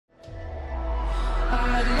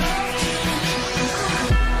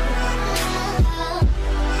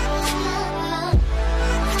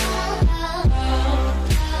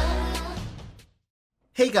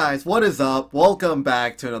Guys, what is up? Welcome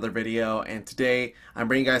back to another video, and today I'm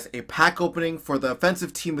bringing you guys a pack opening for the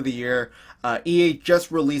Offensive Team of the Year. EA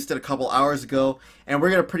just released it a couple hours ago, and we're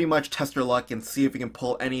going to pretty much test our luck and see if we can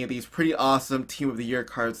pull any of these pretty awesome Team of the Year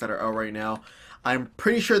cards that are out right now. I'm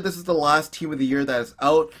pretty sure this is the last Team of the Year that is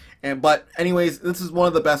out, but anyways, this is one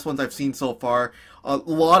of the best ones I've seen so far. A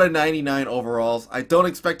lot of 99 overalls. I don't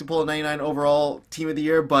expect to pull a 99 overall Team of the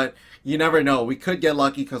Year, but you never know. We could get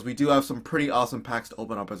lucky because we do have some pretty awesome packs to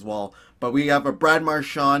open up as well. But we have a Brad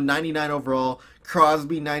Marchand 99 overall,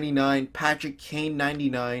 Crosby 99, Patrick Kane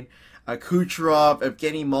 99, Kucherov,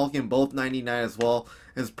 Evgeny Malkin both 99 as well.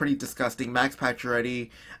 It's pretty disgusting. Max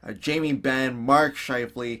Pacioretty, Jamie Benn, Mark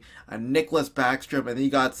Scheifele, Nicholas Backstrom, and then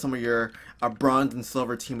you got some of your bronze and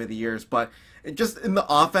silver Team of the Years. But just in the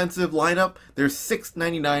offensive lineup, there's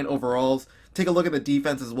 699 overalls. Take a look at the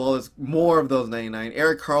defense as well as more of those 99.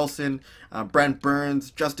 Erik Karlsson, Brent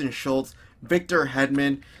Burns, Justin Schultz, Victor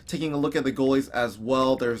Hedman. Taking a look at the goalies as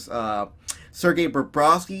well, there's Sergei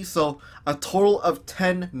Bobrovsky. So a total of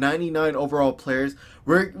 10 99 overall players.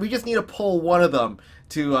 We just need to pull one of them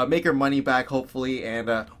to make our money back, hopefully.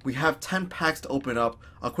 And we have 10 packs to open up.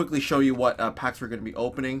 I'll quickly show you what packs we're going to be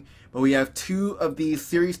opening. But we have 2 of these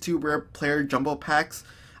Series 2 Rare Player Jumbo packs.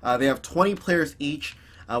 They have 20 players each.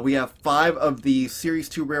 We have 5 of the Series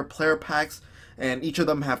 2 Rare Player Packs, and each of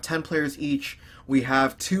them have 10 players each. We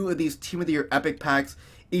have 2 of these Team of the Year Epic Packs.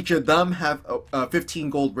 Each of them have 15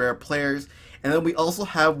 Gold Rare Players. And then we also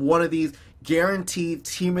have one of these Guaranteed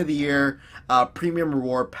Team of the Year Premium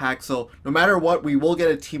Reward Packs. So no matter what, we will get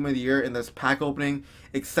a Team of the Year in this pack opening,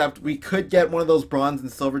 except we could get one of those Bronze and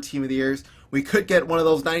Silver Team of the Years. We could get one of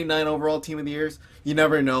those 99 overall Team of the Years. You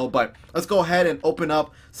never know, but let's go ahead and open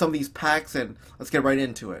up some of these packs and let's get right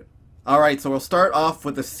into it. Alright, so we'll start off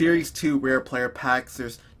with the Series 2 Rare Player Packs.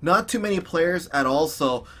 There's not too many players at all,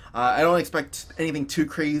 so I don't expect anything too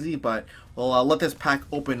crazy, but we'll let this pack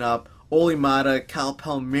open up. Olli Maatta, Cal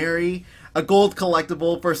Palmieri, a gold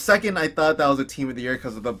collectible. For a second, I thought that was a Team of the Year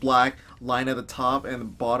because of the black line at the top and the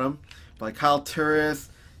bottom. But Kyle Turris,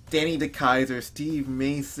 Danny DeKeyser, Steve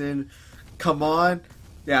Mason. Come on.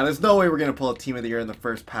 Yeah, there's no way we're going to pull a Team of the Year in the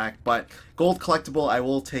first pack, but gold collectible, I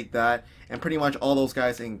will take that, and pretty much all those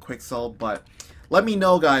guys in quick sell. But let me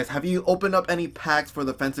know, guys, have you opened up any packs for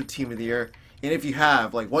the Offensive Team of the Year? And if you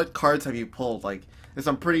have, like, what cards have you pulled? Like, there's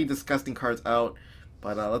some pretty disgusting cards out,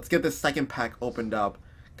 but let's get this second pack opened up.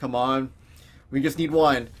 Come on. We just need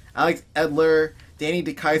one. Alex Edler, Danny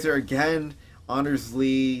DeKeyser again, Anders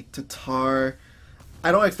Lee, Tatar.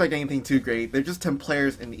 I don't expect anything too great. They're just 10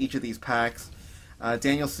 players in each of these packs.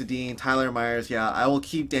 Daniel Sedin, Tyler Myers. Yeah, I will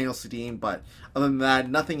keep Daniel Sedin, but other than that,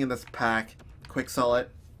 nothing in this pack. Quick sell it.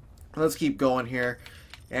 Let's keep going here.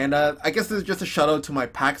 And I guess this is just a shout out to my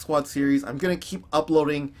Pack Squad series. I'm going to keep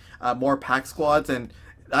uploading more Pack Squads, and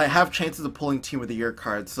I have chances of pulling Team of the Year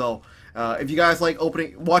cards. So if you guys like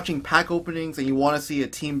watching pack openings and you want to see a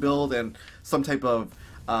team build and some type of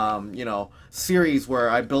series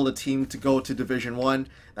where I build a team to go to Division 1,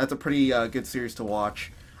 that's a pretty good series to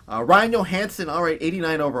watch. Ryan Johansson, alright,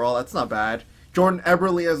 89 overall, that's not bad. Jordan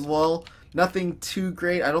Eberle as well, nothing too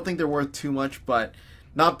great. I don't think they're worth too much, but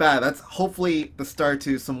not bad. That's hopefully the start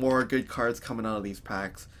to some more good cards coming out of these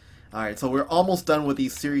packs. Alright, so we're almost done with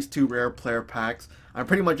these Series 2 Rare Player Packs. I'm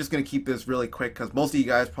pretty much just going to keep this really quick because most of you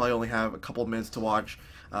guys probably only have a couple minutes to watch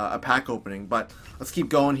a pack opening. But let's keep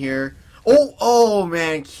going here. Oh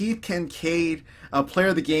man, Keith Kincaid, Player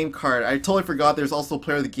of the Game card. I totally forgot there's also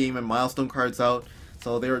Player of the Game and Milestone cards out.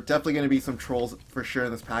 So there are definitely going to be some trolls for sure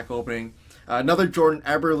in this pack opening. Another Jordan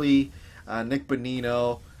Eberle, Nick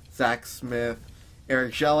Bonino, Zach Smith,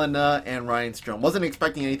 Eric Jelena, and Ryan Strome. Wasn't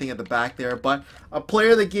expecting anything at the back there, but a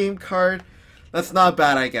Player of the Game card, that's not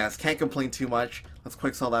bad, I guess. Can't complain too much. Let's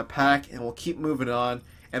quick sell that pack, and we'll keep moving on.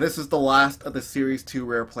 And this is the last of the Series 2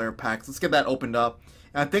 Rare Player Packs. Let's get that opened up.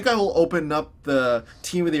 And I think I will open up the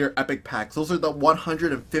Team of the Year Epic Packs. Those are the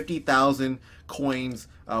 150,000 coins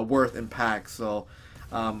worth in packs. So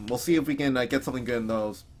we'll see if we can get something good in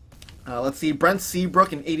those. Let's see, Brent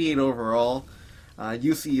Seabrook, an 88 overall.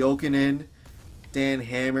 UC Jokinen, Dan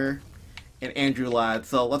Hammer, and Andrew Ladd.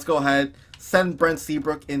 So let's go ahead, send Brent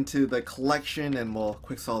Seabrook into the collection, and we'll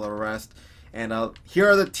quick sell the rest. And here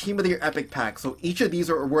are the Team of the Year Epic Packs. So each of these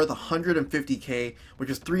are worth 150k, which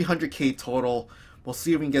is 300k total. We'll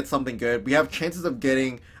see if we can get something good. We have chances of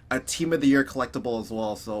getting a Team of the Year collectible as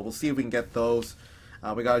well, so we'll see if we can get those.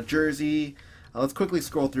 We got a jersey. Let's quickly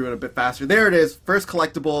scroll through it a bit faster. There it is, first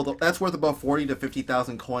collectible. That's worth about 40 to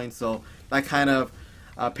 50,000 coins, so that kind of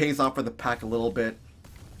pays off for the pack a little bit.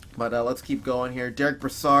 But let's keep going here. Derek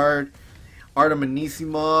Brassard, Artem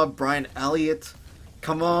Anisimov, Brian Elliott.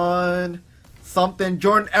 Come on. Something.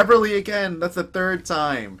 Jordan Everly again. That's the third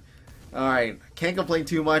time. Alright. Can't complain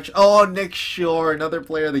too much. Oh, Nick Shore. Another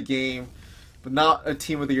player of the game. But not a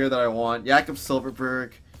team of the year that I want. Jakob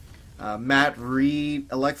Silverberg. Matt Reed.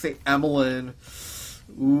 Alexei Emelin.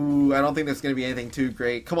 Ooh, I don't think there's going to be anything too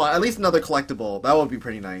great. Come on. At least another collectible. That would be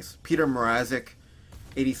pretty nice. Peter Mrazek.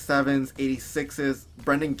 87s. 86s.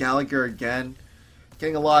 Brendan Gallagher again.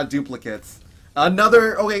 Getting a lot of duplicates.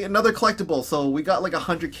 Another collectible. So we got like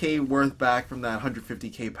 100k worth back from that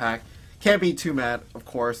 150k pack. Can't be too mad, of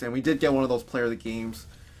course. And we did get one of those player of the games.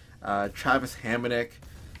 Travis Hamonic,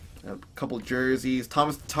 a couple jerseys,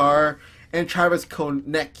 Thomas Tatar, and Travis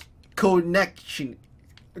Konechny.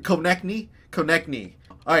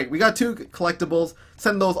 Alright, we got 2 collectibles.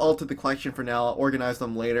 Send those all to the collection for now. I'll organize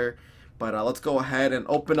them later. But let's go ahead and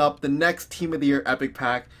open up the next Team of the Year Epic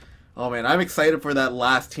Pack. Oh man, I'm excited for that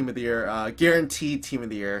last Team of the Year, guaranteed Team of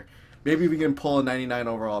the Year. Maybe we can pull a 99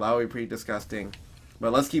 overall. That would be pretty disgusting.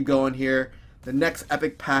 But let's keep going here. The next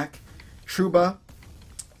Epic Pack, Trouba.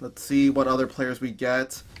 Let's see what other players we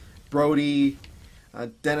get. Brody,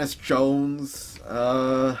 Dennis Jones,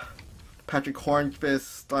 Patrick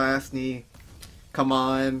Hornqvist, Stastny. Come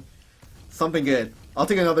on. Something good. I'll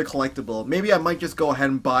take another collectible. Maybe I might just go ahead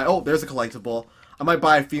and buy... Oh, there's a collectible. I might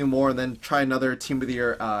buy a few more and then try another Team of the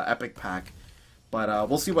Year Epic Pack. But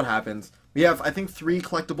we'll see what happens. We have, I think, 3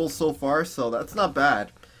 collectibles so far, so that's not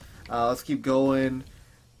bad. Let's keep going.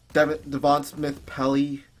 Devon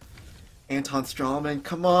Smith-Pelly. Anton Strawman.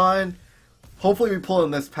 Come on. Hopefully we pull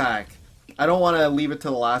in this pack. I don't want to leave it to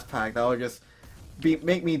the last pack. That would just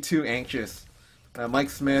make me too anxious.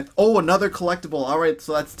 Mike Smith. Oh, another collectible. Alright,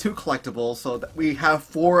 so that's 2 collectibles. So we have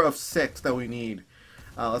 4 of 6 that we need.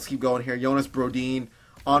 Let's keep going here. Jonas Brodin,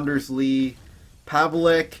 Anders Lee,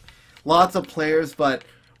 Pavlik. Lots of players, but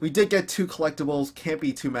we did get 2 collectibles. Can't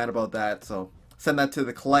be too mad about that. So send that to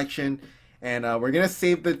the collection. And we're going to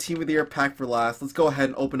save the Team of the Year pack for last. Let's go ahead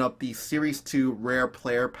and open up the Series 2 Rare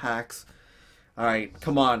Player Packs. Alright,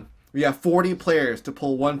 come on. We have 40 players to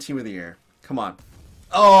pull 1 Team of the Year. Come on.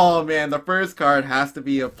 Oh man, the first card has to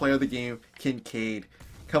be a player of the game, Kincaid.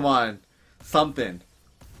 Come on. Something.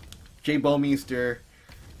 Jay Bomeister.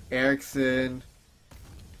 Erickson,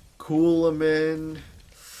 Kuhlman.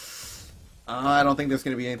 I don't think there's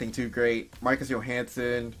going to be anything too great. Marcus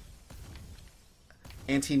Johansson,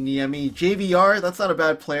 Antiniemi, JVR. That's not a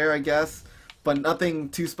bad player, I guess, but nothing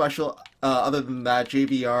too special other than that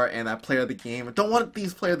JVR and that player of the game. I don't want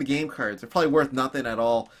these player of the game cards. They're probably worth nothing at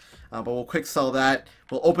all. But we'll quick sell that.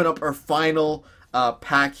 We'll open up our final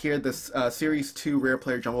pack here, this Series 2 Rare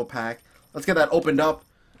Player Jumbo Pack. Let's get that opened up.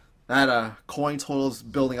 That coin total is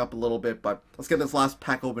building up a little bit, but let's get this last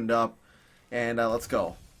pack opened up, and let's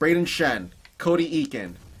go. Braden Shen, Cody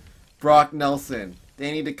Eakin, Brock Nelson,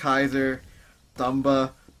 Danny DeKaiser,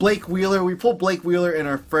 Dumba, Blake Wheeler. We pulled Blake Wheeler in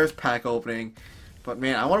our first pack opening, but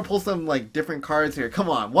man, I want to pull some like different cards here. Come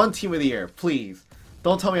on, 1 Team of the Year, please.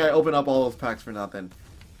 Don't tell me I open up all those packs for nothing.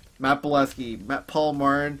 Matt Bolesky, Paul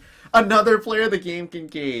Martin, another player of the game,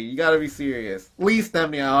 Kincaid. You gotta be serious. Lee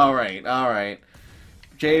Stemny, alright.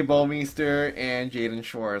 Jay Bomeister and Jaden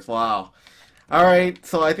Schwartz. Wow. Alright,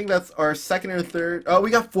 so I think that's our second or third. Oh,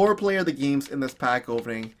 we got 4 player of the games in this pack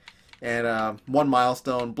opening. And 1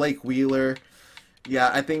 milestone. Blake Wheeler.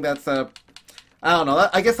 Yeah, I think that's a... I don't know.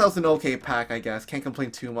 I guess that was an okay pack, I guess. Can't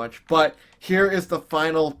complain too much. But here is the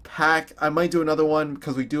final pack. I might do another one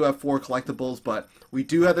because we do have 4 collectibles. But we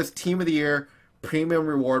do have this Team of the Year Premium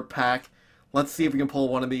Reward Pack. Let's see if we can pull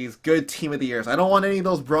one of these good Team of the Years. I don't want any of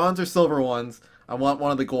those bronze or silver ones. I want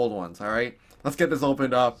one of the gold ones, alright? Let's get this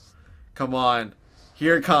opened up. Come on.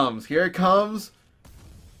 Here it comes. Here it comes.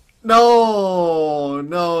 No,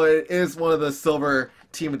 it is one of the silver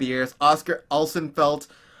Team of the Years. Oscar Alsenfelt.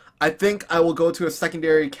 I think I will go to a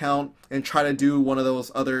secondary account and try to do one of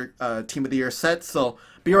those other Team of the Year sets. So,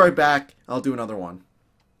 be right back. I'll do another one.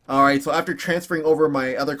 Alright, so after transferring over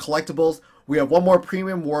my other collectibles, we have 1 more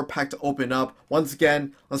Premium War Pack to open up. Once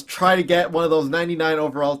again, let's try to get one of those 99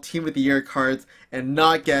 overall Team of the Year cards and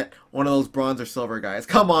not get one of those bronze or silver guys.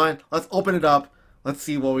 Come on, let's open it up. Let's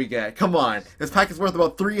see what we get. Come on. This pack is worth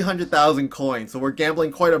about 300,000 coins, so we're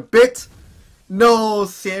gambling quite a bit. No,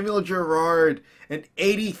 Samuel Girard, an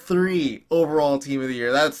 83 overall Team of the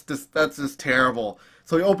Year. That's just terrible.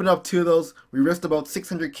 So we opened up 2 of those. We risked about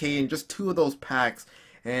 600k in just 2 of those packs.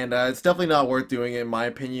 And it's definitely not worth doing it, in my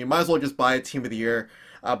opinion. You might as well just buy a Team of the Year.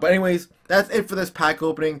 But anyways, that's it for this pack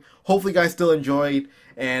opening. Hopefully you guys still enjoyed.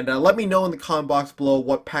 And let me know in the comment box below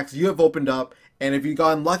what packs you have opened up. And if you've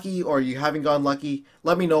gotten lucky or you haven't gotten lucky,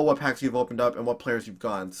 let me know what packs you've opened up and what players you've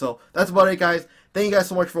gotten. So that's about it, guys. Thank you guys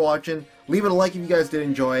so much for watching. Leave it a like if you guys did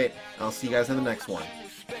enjoy it. And I'll see you guys in the next one.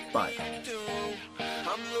 Bye.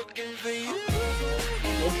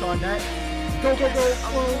 shot net. Go, go, go,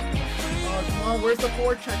 Flo. Come on, where's the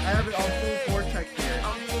forecheck? I have it on full forecheck here.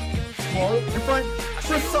 Flo in front.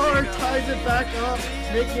 Brassard ties it back up,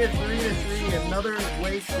 making it 3-3. Another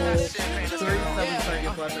late goal. 37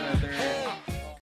 seconds left in the third.